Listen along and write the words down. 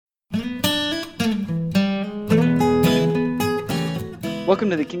Welcome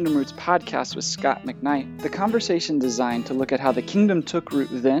to the Kingdom Roots podcast with Scott McKnight, the conversation designed to look at how the kingdom took root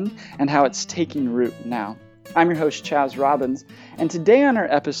then and how it's taking root now. I'm your host, Chaz Robbins, and today on our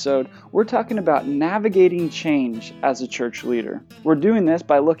episode, we're talking about navigating change as a church leader. We're doing this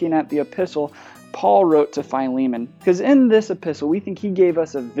by looking at the epistle Paul wrote to Philemon, because in this epistle, we think he gave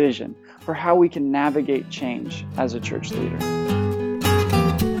us a vision for how we can navigate change as a church leader.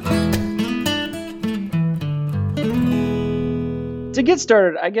 To get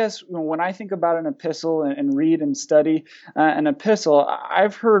started, I guess when I think about an epistle and read and study an epistle,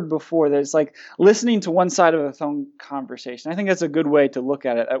 I've heard before that it's like listening to one side of a phone conversation. I think that's a good way to look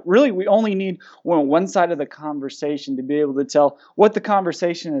at it. Really, we only need one side of the conversation to be able to tell what the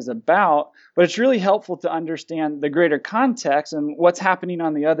conversation is about, but it's really helpful to understand the greater context and what's happening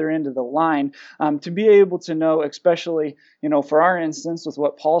on the other end of the line to be able to know, especially, for our instance, with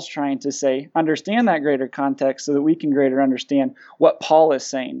what Paul's trying to say, understand that greater context so that we can greater understand what Paul is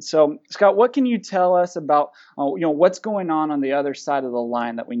saying. So, Scott, what can you tell us about what's going on the other side of the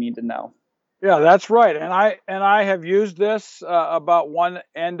line that we need to know? Yeah, that's right. And I have used this about one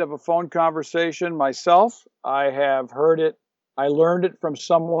end of a phone conversation myself. I have heard it. I learned it from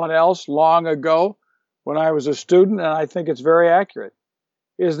someone else long ago when I was a student, and I think it's very accurate.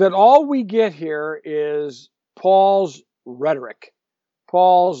 Is that all we get here is Paul's rhetoric,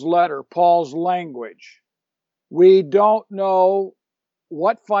 Paul's letter, Paul's language. We don't know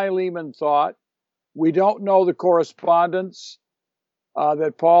what Philemon thought. We don't know the correspondence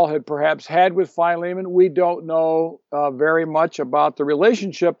that Paul had perhaps had with Philemon. We don't know very much about the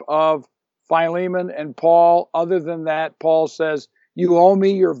relationship of Philemon and Paul. Other than that, Paul says, "You owe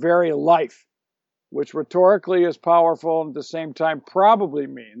me your very life," which rhetorically is powerful and at the same time probably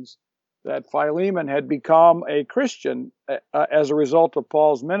means that Philemon had become a Christian as a result of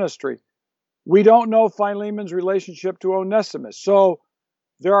Paul's ministry. We don't know Philemon's relationship to Onesimus. So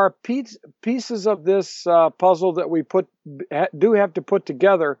there are pieces of this puzzle that we do have to put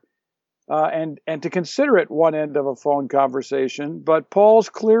together and to consider it one end of a phone conversation. But Paul's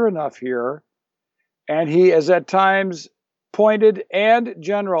clear enough here, and he is at times pointed and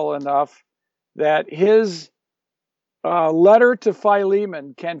general enough that his letter to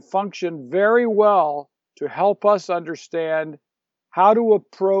Philemon can function very well to help us understand how to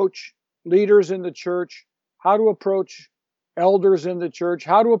approach leaders in the church, how to approach elders in the church,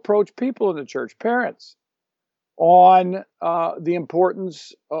 how to approach people in the church, parents, on the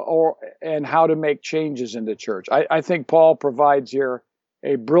importance and how to make changes in the church. I think Paul provides here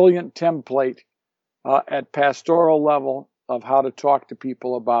a brilliant template at pastoral level of how to talk to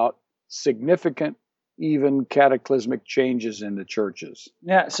people about significant, even cataclysmic changes in the churches.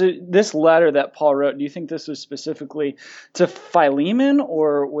 Yeah, so this letter that Paul wrote, do you think this was specifically to Philemon,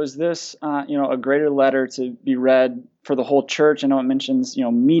 or was this, a greater letter to be read for the whole church? I know it mentions,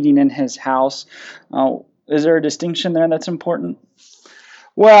 meeting in his house. Is there a distinction there that's important?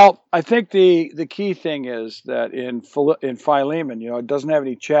 Well, I think the key thing is that in Philemon, it doesn't have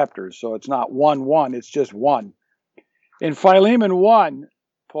any chapters, so it's not 1:1, it's just 1. In Philemon 1,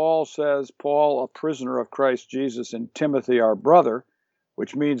 Paul says, "Paul, a prisoner of Christ Jesus, and Timothy, our brother,"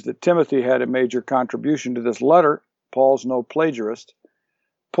 which means that Timothy had a major contribution to this letter. Paul's no plagiarist.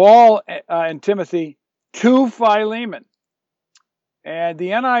 Paul and Timothy to Philemon. And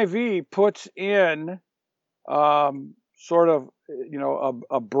the NIV puts in sort of,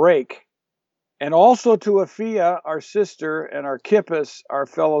 a break. And also to Apphia, our sister, and Archippus, our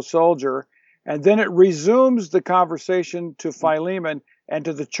fellow soldier. And then it resumes the conversation to Philemon and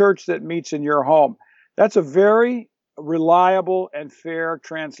to the church that meets in your home. That's a very reliable and fair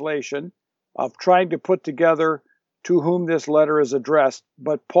translation of trying to put together to whom this letter is addressed.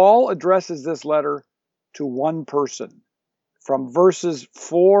 But Paul addresses this letter to one person. From verses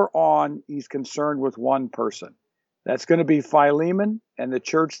 4 on, he's concerned with one person. That's going to be Philemon and the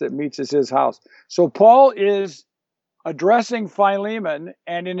church that meets at his house. So Paul is addressing Philemon,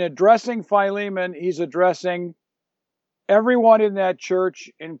 and in addressing Philemon, he's addressing everyone in that church,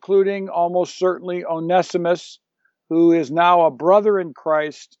 including almost certainly Onesimus, who is now a brother in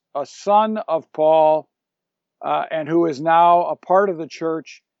Christ, a son of Paul, and who is now a part of the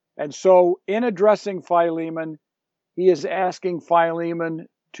church. And so in addressing Philemon, he is asking Philemon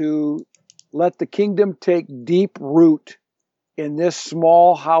to let the kingdom take deep root in this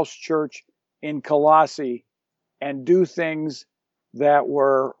small house church in Colossae and do things that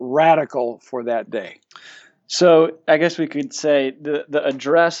were radical for that day. So I guess we could say the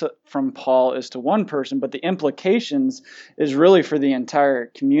address from Paul is to one person, but the implications is really for the entire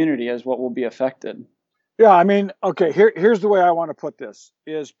community as what will be affected. Yeah, okay, here's the way I want to put this,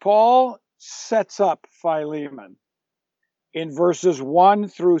 is Paul sets up Philemon in verses 1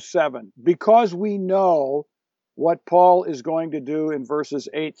 through 7, because we know what Paul is going to do in verses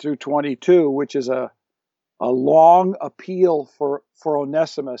 8 through 22, which is a long appeal for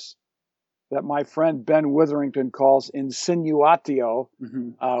Onesimus that my friend Ben Witherington calls insinuatio,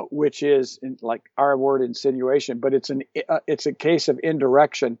 which is like our word insinuation, but it's a case of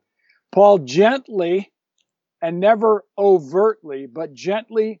indirection. Paul gently, and never overtly, but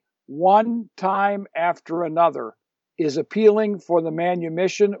gently, one time after another, is appealing for the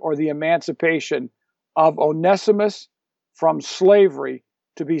manumission or the emancipation of Onesimus from slavery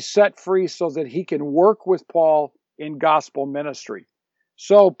to be set free so that he can work with Paul in gospel ministry.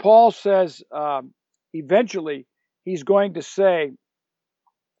 So Paul says, eventually, he's going to say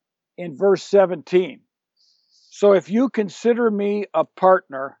in verse 17, so if you consider me a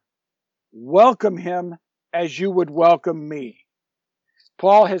partner, welcome him as you would welcome me.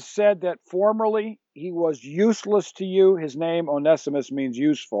 Paul has said that formerly he was useless to you. His name, Onesimus, means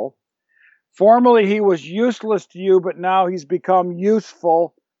useful. Formerly he was useless to you, but now he's become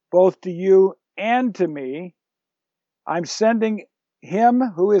useful both to you and to me. I'm sending him,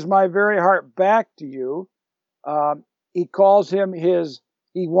 who is my very heart, back to you. He calls him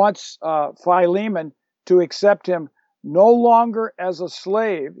he wants Philemon to accept him no longer as a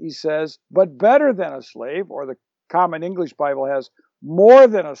slave, he says, but better than a slave, or the Common English Bible has more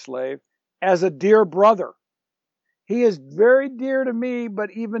than a slave, as a dear brother. He is very dear to me,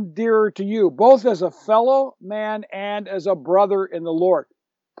 but even dearer to you, both as a fellow man and as a brother in the Lord.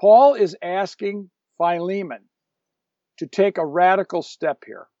 Paul is asking Philemon to take a radical step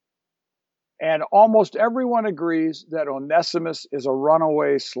here. And almost everyone agrees that Onesimus is a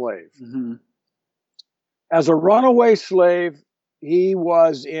runaway slave. Mm-hmm. As a runaway slave, he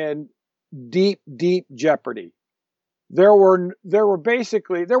was in deep, deep jeopardy. There were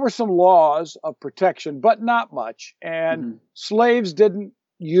some laws of protection, but not much. And slaves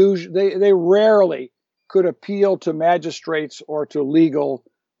they rarely could appeal to magistrates or to legal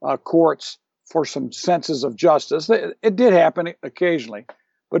courts for some senses of justice. It did happen occasionally.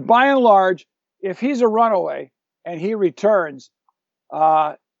 But by and large, if he's a runaway and he returns,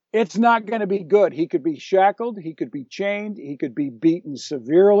 it's not going to be good. He could be shackled. He could be chained. He could be beaten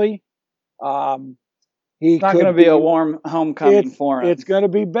severely. It's not going to be a warm homecoming for him. It's going to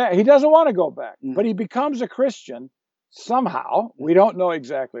be bad. He doesn't want to go back, but he becomes a Christian somehow. We don't know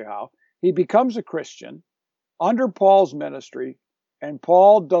exactly how. He becomes a Christian under Paul's ministry, and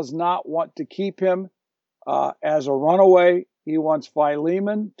Paul does not want to keep him as a runaway. He wants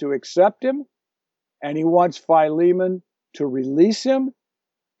Philemon to accept him, and he wants Philemon to release him,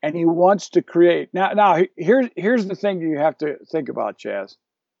 and he wants to create. Now here's the thing you have to think about, Chaz.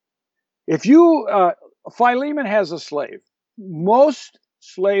 If you Philemon has a slave. Most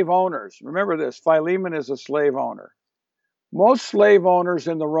slave owners, remember this, Philemon is a slave owner. Most slave owners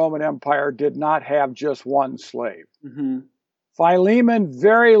in the Roman Empire did not have just one slave. Mm-hmm. Philemon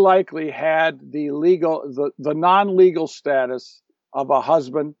very likely had the non-legal status of a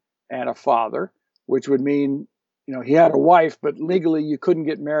husband and a father, which would mean, he had a wife, but legally you couldn't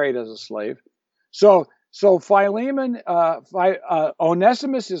get married as a slave. So Philemon,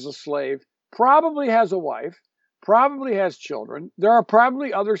 Onesimus is a slave, probably has a wife, probably has children. There are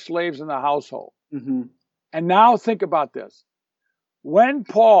probably other slaves in the household. Mm-hmm. And now think about this. When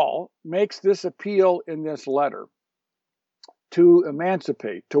Paul makes this appeal in this letter to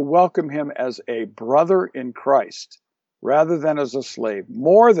emancipate, to welcome him as a brother in Christ, rather than as a slave,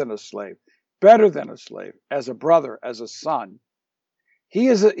 more than a slave, better than a slave, as a brother, as a son, he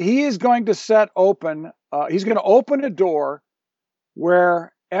is going to he's going to open a door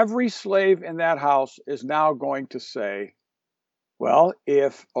where every slave in that house is now going to say, well,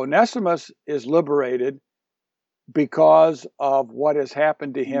 if Onesimus is liberated because of what has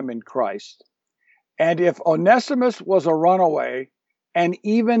happened to him in Christ, and if Onesimus was a runaway, and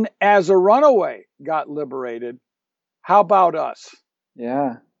even as a runaway got liberated, how about us?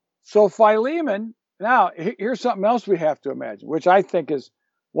 Yeah. So Philemon, now here's something else we have to imagine, which I think is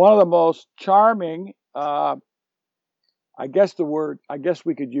one of the most charming, I guess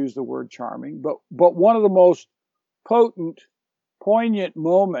we could use the word charming, but one of the most potent, poignant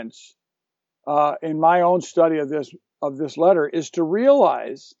moments in my own study of this letter is to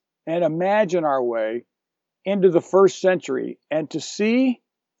realize and imagine our way into the first century and to see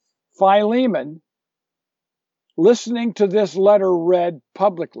Philemon listening to this letter read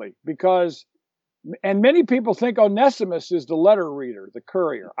publicly, and many people think Onesimus is the letter reader, the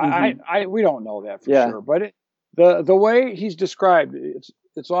courier. Mm-hmm. We don't know that for sure, but the way he's described,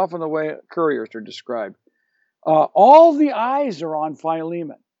 it's often the way couriers are described. All the eyes are on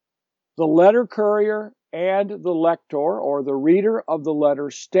Philemon, the letter courier and the lector or the reader of the letter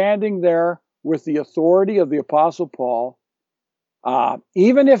standing there with the authority of the Apostle Paul,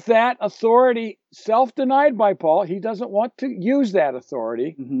 even if that authority self-denied by Paul, he doesn't want to use that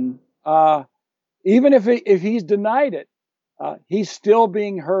authority. Mm-hmm. Even if he's denied it, he's still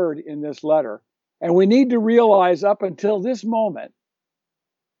being heard in this letter. And we need to realize up until this moment,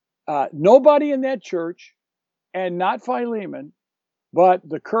 nobody in that church, and not Philemon, but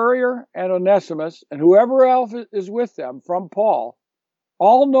the courier and Onesimus and whoever else is with them from Paul,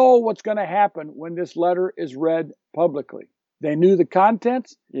 all know what's going to happen when this letter is read publicly. They knew the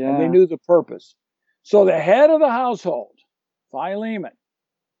contents and they knew the purpose. So the head of the household, Philemon,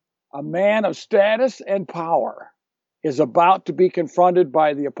 a man of status and power, is about to be confronted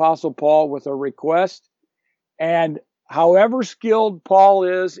by the Apostle Paul with a request. And however skilled Paul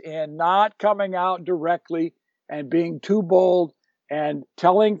is in not coming out directly and being too bold and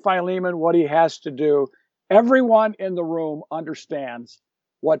telling Philemon what he has to do, everyone in the room understands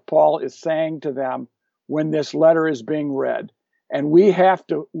what Paul is saying to them when this letter is being read. And we have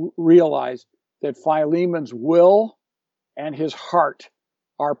to realize that Philemon's will and his heart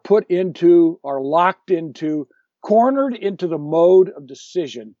are locked into, cornered into the mode of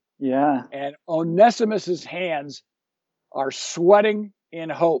decision. Yeah. And Onesimus's hands are sweating in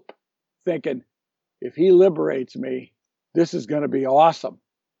hope, thinking, if he liberates me, this is going to be awesome.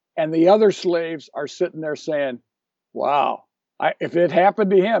 And the other slaves are sitting there saying, wow, if it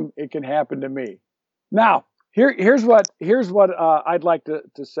happened to him, it can happen to me. Now, here's what I'd like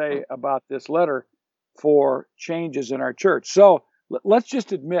to say about this letter for changes in our church. So let's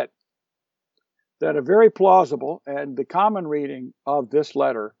just admit that a very plausible and the common reading of this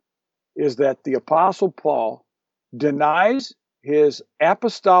letter is that the Apostle Paul denies his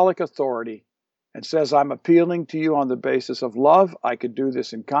apostolic authority and says, I'm appealing to you on the basis of love. I could do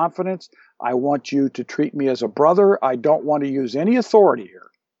this in confidence. I want you to treat me as a brother. I don't want to use any authority here.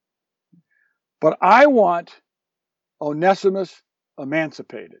 But I want Onesimus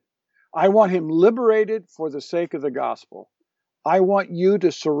emancipated. I want him liberated for the sake of the gospel. I want you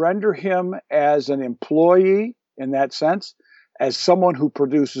to surrender him as an employee in that sense, as someone who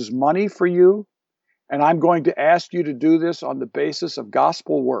produces money for you. And I'm going to ask you to do this on the basis of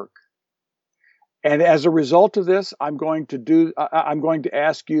gospel work. And as a result of this, I'm going to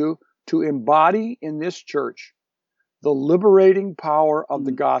ask you to embody in this church the liberating power of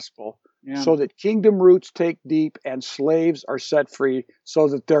the gospel, so that kingdom roots take deep and slaves are set free, so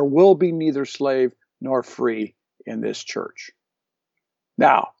that there will be neither slave nor free in this church.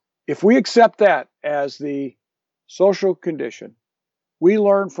 Now, if we accept that as the social condition, we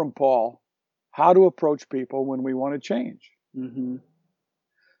learn from Paul how to approach people when we want to change. Mm-hmm.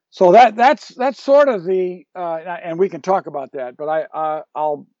 So that's sort of the and we can talk about that, but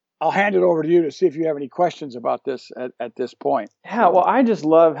I'll hand it over to you to see if you have any questions about this at this point. Yeah, well, I just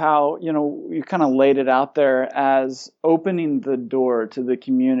love how, you kind of laid it out there as opening the door to the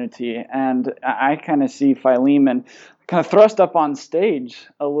community. And I kind of see Philemon kind of thrust up on stage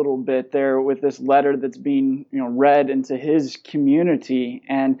a little bit there with this letter that's being, read into his community.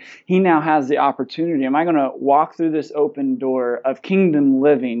 And he now has the opportunity. Am I going to walk through this open door of kingdom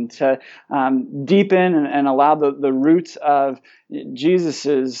living to deepen and allow the roots of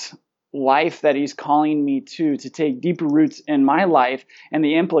Jesus's life that he's calling me to take deeper roots in my life, and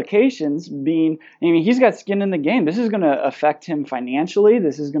the implications being, he's got skin in the game. This is going to affect him financially.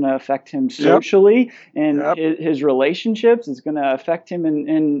 This is going to affect him socially and his relationships. It's going to affect him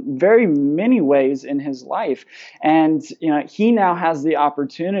in very many ways in his life. And, he now has the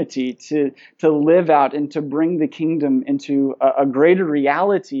opportunity to live out and to bring the kingdom into a greater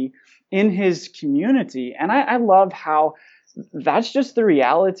reality in his community. And I love how that's just the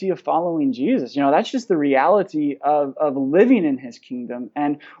reality of following Jesus. That's just the reality of living in his kingdom.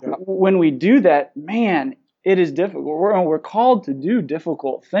 And when we do that, man, it is difficult. We're called to do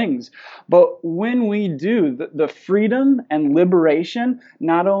difficult things. But when we do, the freedom and liberation,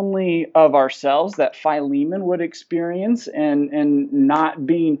 not only of ourselves that Philemon would experience and not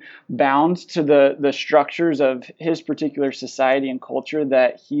being bound to the structures of his particular society and culture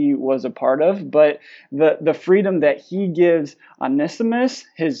that he was a part of, but the freedom that he gives Onesimus,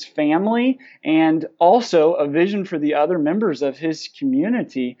 his family, and also a vision for the other members of his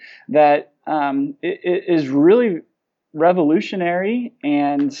community that it is really revolutionary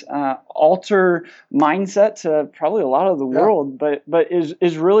and alter mindset to probably a lot of the world, but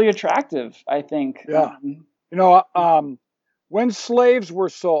is really attractive, I think. When slaves were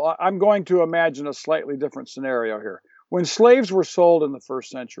sold, I'm going to imagine a slightly different scenario here. When slaves were sold in the first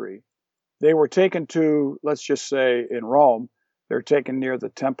century, they were taken to, let's just say in Rome, They're taken near the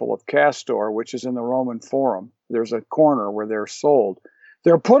temple of Castor, which is in the Roman Forum. There's a corner where they're sold.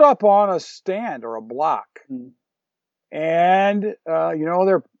 They're put up on a stand or a block. Mm. And,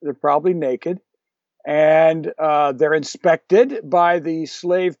 they're probably naked. And they're inspected by the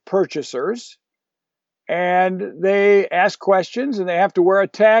slave purchasers. And they ask questions, and they have to wear a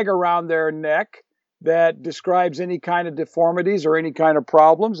tag around their neck that describes any kind of deformities or any kind of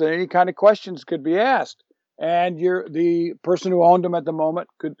problems, and any kind of questions could be asked. And the person who owned them at the moment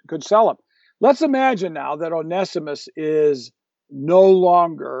could sell them. Let's imagine now that Onesimus is no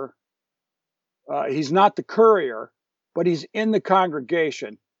longer, he's not the courier, but he's in the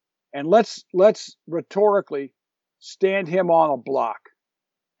congregation. And let's rhetorically stand him on a block.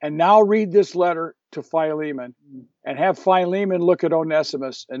 And now read this letter to Philemon and have Philemon look at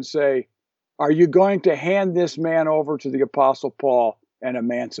Onesimus and say, are you going to hand this man over to the Apostle Paul and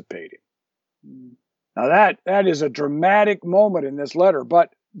emancipate him? Now that is a dramatic moment in this letter,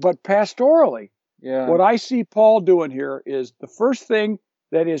 but pastorally, what I see Paul doing here is the first thing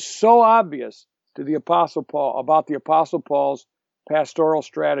that is so obvious to the Apostle Paul about the Apostle Paul's pastoral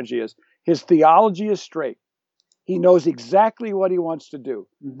strategy is his theology is straight. He knows exactly what he wants to do.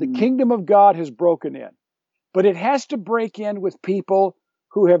 Mm-hmm. The kingdom of God has broken in, but it has to break in with people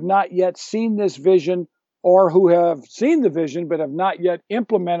who have not yet seen this vision, or who have seen the vision but have not yet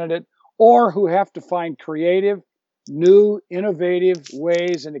implemented it, or who have to find creative, new, innovative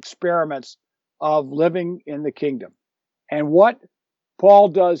ways and experiments of living in the kingdom. And what Paul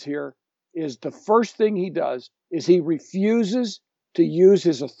does here is the first thing he does is he refuses to use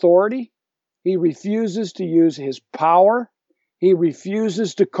his authority. He refuses to use his power. He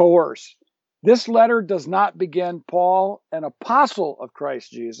refuses to coerce. This letter does not begin Paul, an apostle of Christ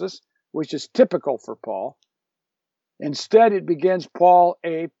Jesus, which is typical for Paul. Instead, it begins Paul,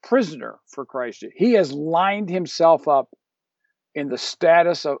 a prisoner for Christ. He has lined himself up in the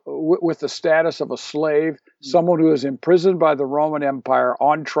status of, with the status of a slave, someone who is imprisoned by the Roman Empire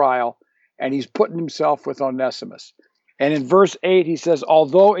on trial, and he's putting himself with Onesimus. And in verse 8, he says,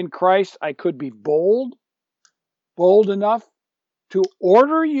 although in Christ I could be bold enough to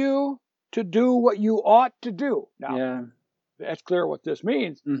order you to do what you ought to do. Now, that's clear what this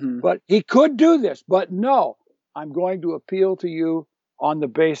means, but he could do this, but no, I'm going to appeal to you on the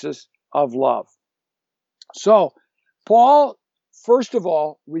basis of love. So Paul, first of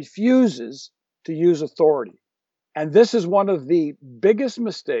all, refuses to use authority. And this is one of the biggest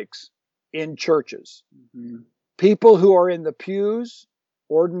mistakes in churches. People who are in the pews,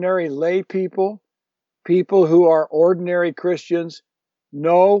 ordinary lay people, people who are ordinary Christians,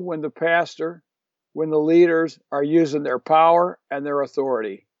 know when the pastor, when the leaders are using their power and their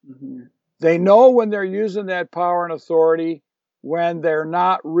authority. They know when they're using that power and authority when they're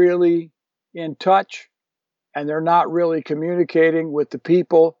not really in touch and they're not really communicating with the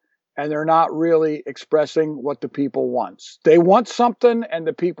people and they're not really expressing what the people want. They want something and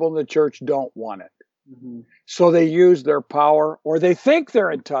the people in the church don't want it. So they use their power, or they think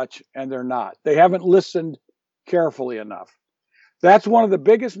they're in touch and they're not. They haven't listened carefully enough. That's one of the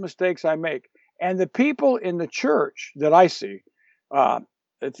biggest mistakes I make. And the people in the church that I see,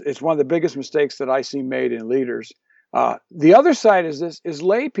 it's one of the biggest mistakes that I see made in leaders. The other side is this: is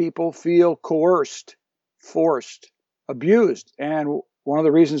lay people feel coerced, forced, abused. And one of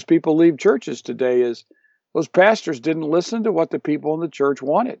the reasons people leave churches today is those pastors didn't listen to what the people in the church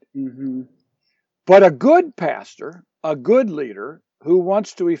wanted. But a good pastor, a good leader who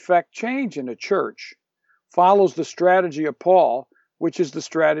wants to effect change in a church follows the strategy of Paul, which is the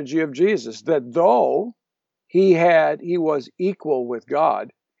strategy of Jesus, that though he was equal with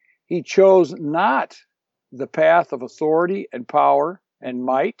God, he chose not the path of authority and power and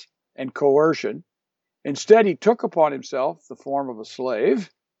might and coercion. Instead, he took upon himself the form of a slave.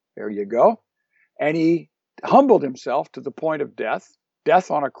 There you go. And he humbled himself to the point of death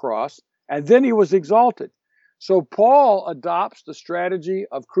on a cross, and then he was exalted. So Paul adopts the strategy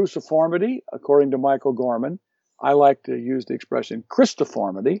of cruciformity, according to Michael Gorman. I like to use the expression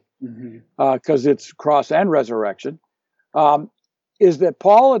Christoformity, because it's cross and resurrection, is that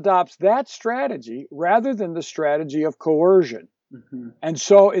Paul adopts that strategy rather than the strategy of coercion. And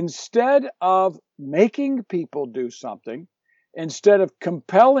so instead of making people do something, instead of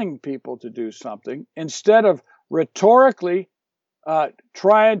compelling people to do something, instead of rhetorically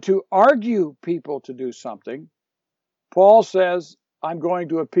trying to argue people to do something, Paul says, I'm going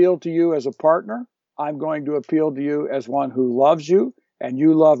to appeal to you as a partner. I'm going to appeal to you as one who loves you and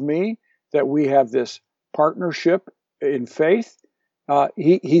you love me, that we have this partnership in faith.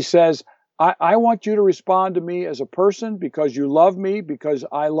 He says, I want you to respond to me as a person because you love me, because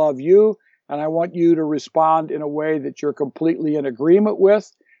I love you, and I want you to respond in a way that you're completely in agreement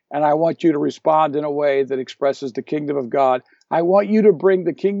with, and I want you to respond in a way that expresses the kingdom of God. I want you to bring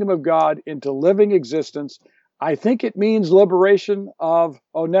the kingdom of God into living existence. I think it means liberation of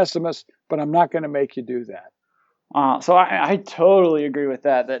Onesimus, but I'm not going to make you do that. So I totally agree with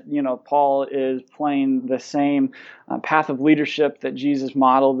that. That Paul is playing the same path of leadership that Jesus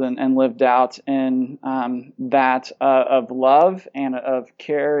modeled and lived out, in that of love and of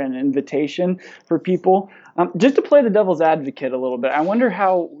care and invitation for people. Just to play the devil's advocate a little bit, I wonder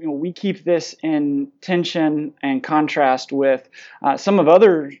how we keep this in tension and contrast with some of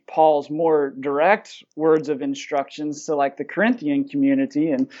other Paul's more direct words of instructions to, like, the Corinthian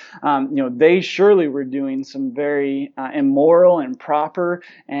community, and they surely were doing some very immoral and improper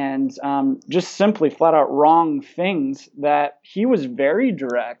and just simply flat out wrong things that he was very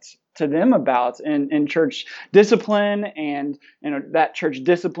direct to them about in church discipline, and that church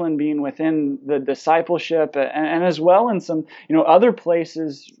discipline being within the discipleship, and as well in some other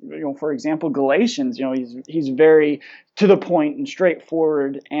places, for example Galatians, he's very to the point and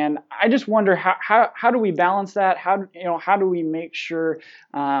straightforward. And I just wonder how do we balance that? How do we make sure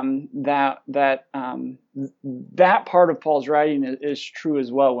that part of Paul's writing is true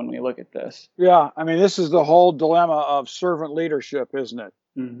as well when we look at this? Yeah, I mean, this is the whole dilemma of servant leadership, isn't it?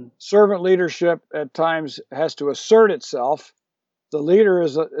 Mm-hmm. Servant leadership at times has to assert itself. The leader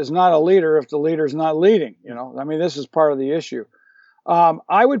is not a leader if the leader is not leading. I mean, this is part of the issue.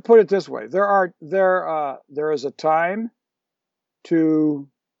 I would put it this way: there is a time to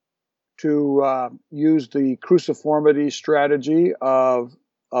use the cruciformity strategy of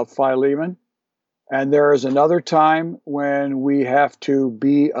Philemon, and there is another time when we have to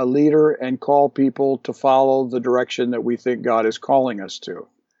be a leader and call people to follow the direction that we think God is calling us to.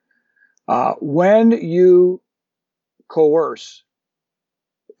 When you coerce,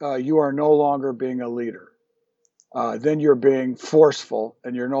 you are no longer being a leader. Then you're being forceful,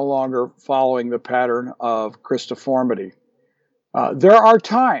 and you're no longer following the pattern of Christoformity. There are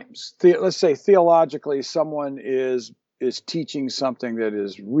times, let's say theologically, someone is teaching something that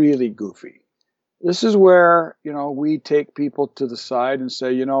is really goofy. This is where, we take people to the side and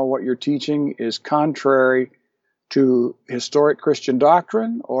say, what you're teaching is contrary to historic Christian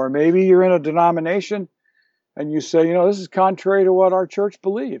doctrine, or maybe you're in a denomination and you say, this is contrary to what our church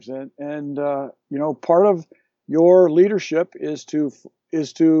believes. And part of your leadership is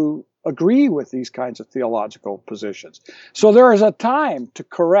to agree with these kinds of theological positions. So there is a time to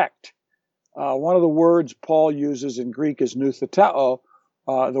correct. One of the words Paul uses in Greek is noutheteo.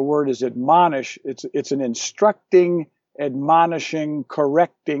 The word is admonish. It's an instructing, admonishing,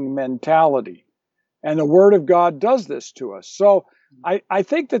 correcting mentality. And the Word of God does this to us. So I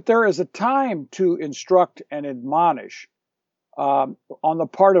think that there is a time to instruct and admonish on the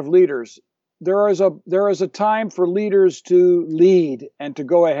part of leaders. There is a time for leaders to lead and to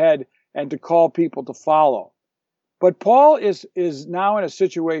go ahead and to call people to follow. But Paul is now in a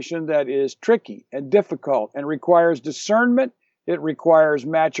situation that is tricky and difficult and requires discernment. It requires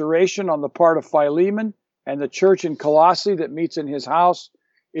maturation on the part of Philemon and the church in Colossae that meets in his house.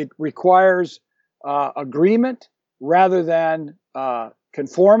 It requires agreement rather than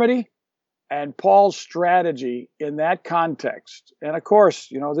conformity. And Paul's strategy in that context, and of course,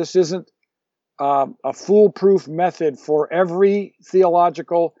 this isn't a foolproof method for every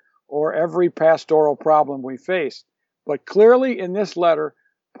theological or every pastoral problem we face. But clearly in this letter,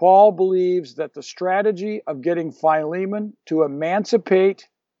 Paul believes that the strategy of getting Philemon to emancipate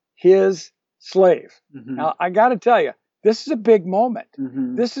his slave. Mm-hmm. Now, I got to tell you, this is a big moment.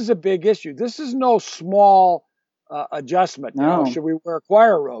 Mm-hmm. This is a big issue. This is no small adjustment. No. Should we wear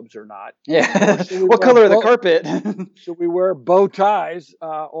choir robes or not? Yeah. What color of the carpet? Should we wear bow ties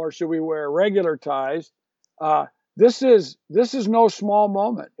or should we wear regular ties? This is no small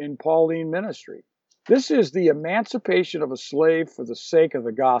moment in Pauline ministry. This is the emancipation of a slave for the sake of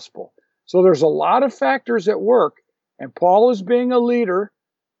the gospel. So there's a lot of factors at work, and Paul is being a leader,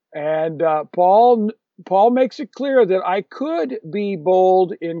 and Paul makes it clear that I could be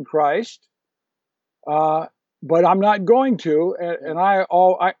bold in Christ, but I'm not going to. And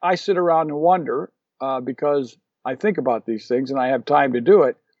I sit around and wonder, because I think about these things and I have time to do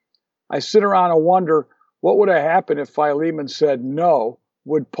it. I sit around and wonder, what would have happened if Philemon said no?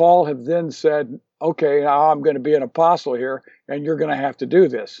 Would Paul have then said, okay, now I'm going to be an apostle here, and you're going to have to do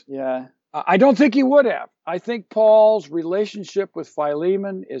this? Yeah. I don't think he would have. I think Paul's relationship with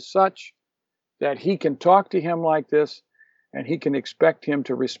Philemon is such that he can talk to him like this, and he can expect him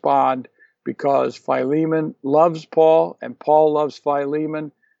to respond, because Philemon loves Paul, and Paul loves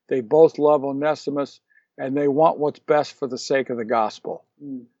Philemon. They both love Onesimus, and they want what's best for the sake of the gospel.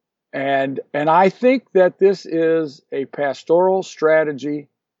 Mm. And I think that this is a pastoral strategy.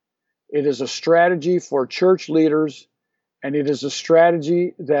 It is a strategy for church leaders, and it is a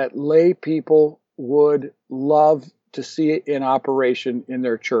strategy that lay people would love to see it in operation in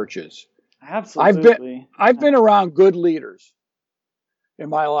their churches. Absolutely. I've been around good leaders in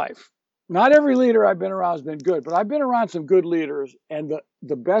my life. Not every leader I've been around has been good, but I've been around some good leaders, and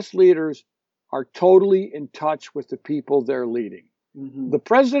the best leaders are totally in touch with the people they're leading. Mm-hmm. The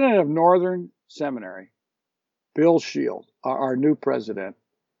president of Northern Seminary, Bill Shield, our new president,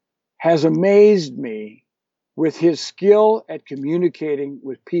 has amazed me with his skill at communicating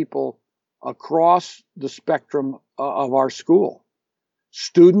with people across the spectrum of our school.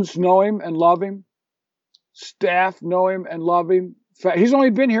 Students know him and love him. Staff know him and love him. He's only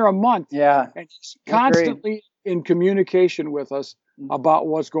been here a month. Yeah. And he's constantly in communication with us about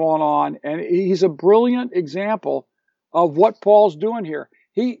what's going on. And he's a brilliant example of what Paul's doing here.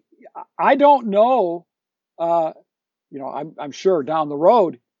 I don't know, I'm sure down the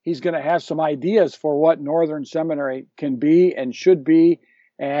road, he's going to have some ideas for what Northern Seminary can be and should be,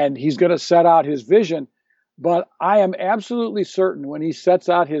 and he's going to set out his vision. But I am absolutely certain when he sets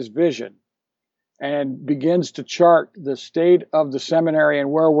out his vision and begins to chart the state of the seminary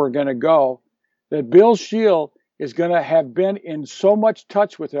and where we're going to go, that Bill Shield is going to have been in so much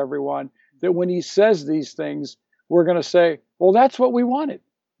touch with everyone that when he says these things, we're going to say, well, that's what we wanted.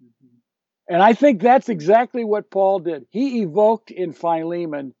 Mm-hmm. And I think that's exactly what Paul did. He evoked in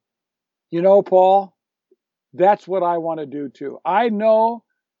Philemon, Paul, that's what I want to do too. I know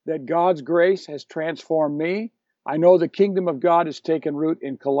that God's grace has transformed me. I know the kingdom of God has taken root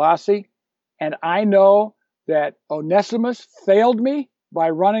in Colossae. And I know that Onesimus failed me by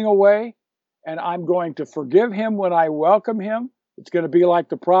running away, and I'm going to forgive him when I welcome him. It's going to be like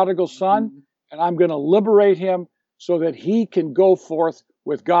the prodigal son, and I'm going to liberate him so that he can go forth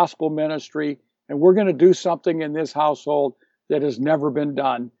with gospel ministry. And we're going to do something in this household that has never been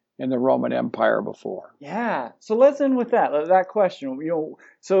done in the Roman Empire before. Yeah. So let's end with that question.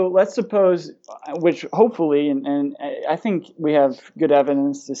 So let's suppose, which hopefully, and I think we have good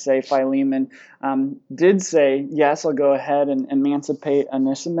evidence to say Philemon did say, yes, I'll go ahead and emancipate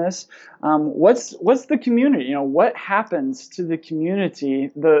Onesimus. What's the community? What happens to the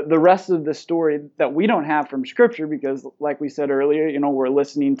community, the rest of the story that we don't have from Scripture, because like we said earlier, we're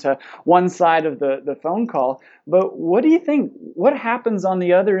listening to one side of the phone call. But what do you think? What happens on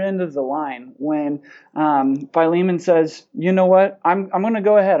the other end of the line when Philemon says, you know what, I'm going to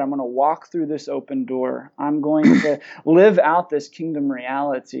go ahead. I'm going to walk through this open door. I'm going to live out this kingdom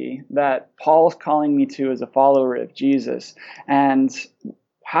reality that Paul's calling me to as a follower of Jesus. And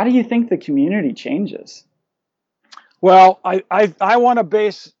how do you think the community changes? Well, I want to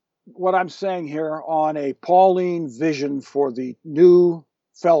base what I'm saying here on a Pauline vision for the new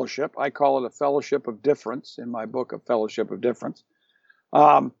fellowship. I call it a fellowship of difference in my book, A Fellowship of Difference.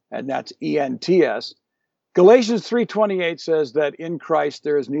 And that's ENTS. Galatians 3:28 says that in Christ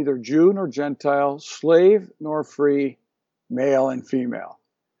there is neither Jew nor Gentile, slave nor free, male and female.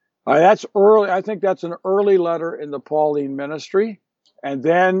 That's early. I think that's an early letter in the Pauline ministry. And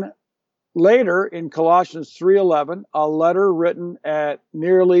then later in Colossians 3:11, a letter written at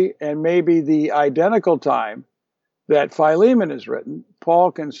nearly and maybe the identical time that Philemon is written,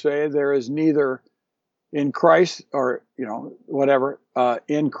 Paul can say there is neither in Christ or,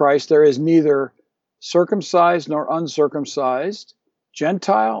 in Christ, there is neither circumcised nor uncircumcised,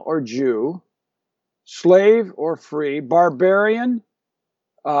 Gentile or Jew, slave or free, barbarian,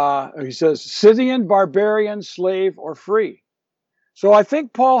 he says Scythian, barbarian, slave or free. So I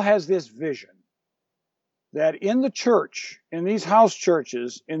think Paul has this vision that in the church, in these house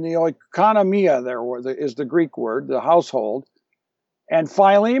churches, in the oikonomia there is the Greek word, the household, and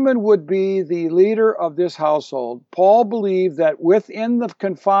Philemon would be the leader of this household. Paul believed that within the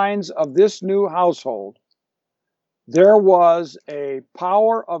confines of this new household, there was a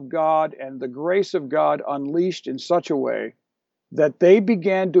power of God and the grace of God unleashed in such a way that they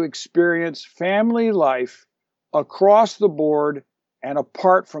began to experience family life across the board and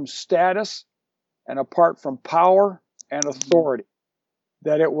apart from status and apart from power and authority.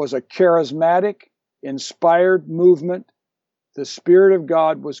 That it was a charismatic, inspired movement. The Spirit of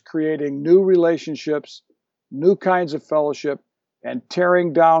God was creating new relationships, new kinds of fellowship, and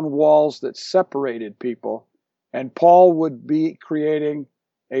tearing down walls that separated people. And Paul would be creating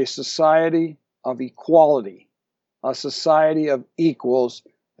a society of equality, a society of equals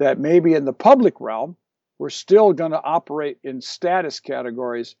that maybe in the public realm, we're still going to operate in status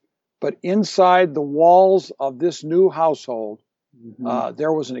categories, but inside the walls of this new household,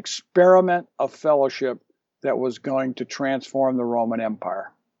 there was an experiment of fellowship that was going to transform the Roman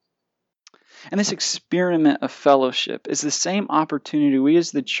Empire. And this experiment of fellowship is the same opportunity we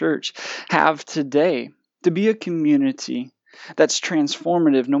as the church have today to be a community that's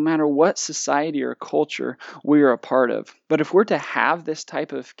transformative no matter what society or culture we are a part of. But if we're to have this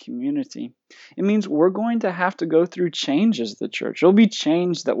type of community, it means we're going to have to go through change as the church. There'll be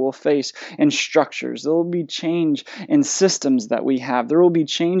change that we'll face in structures. There will be change in systems that we have. There will be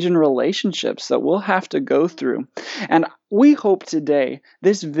change in relationships that we'll have to go through. And we hope today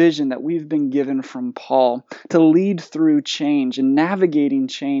this vision that we've been given from Paul to lead through change and navigating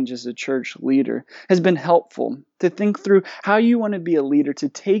change as a church leader has been helpful to think through how you want to be a leader, to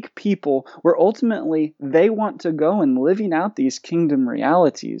take people where ultimately they want to go in living out these kingdom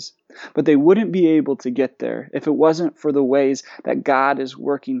realities. But they wouldn't be able to get there if it wasn't for the ways that God is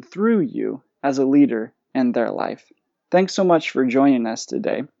working through you as a leader in their life. Thanks so much for joining us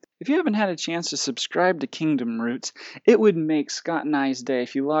today. If you haven't had a chance to subscribe to Kingdom Roots, it would make Scott and I's day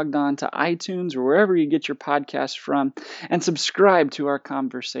if you logged on to iTunes or wherever you get your podcast from and subscribe to our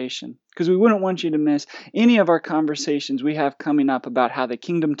conversation, because we wouldn't want you to miss any of our conversations we have coming up about how the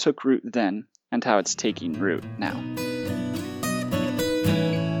kingdom took root then and how it's taking root now.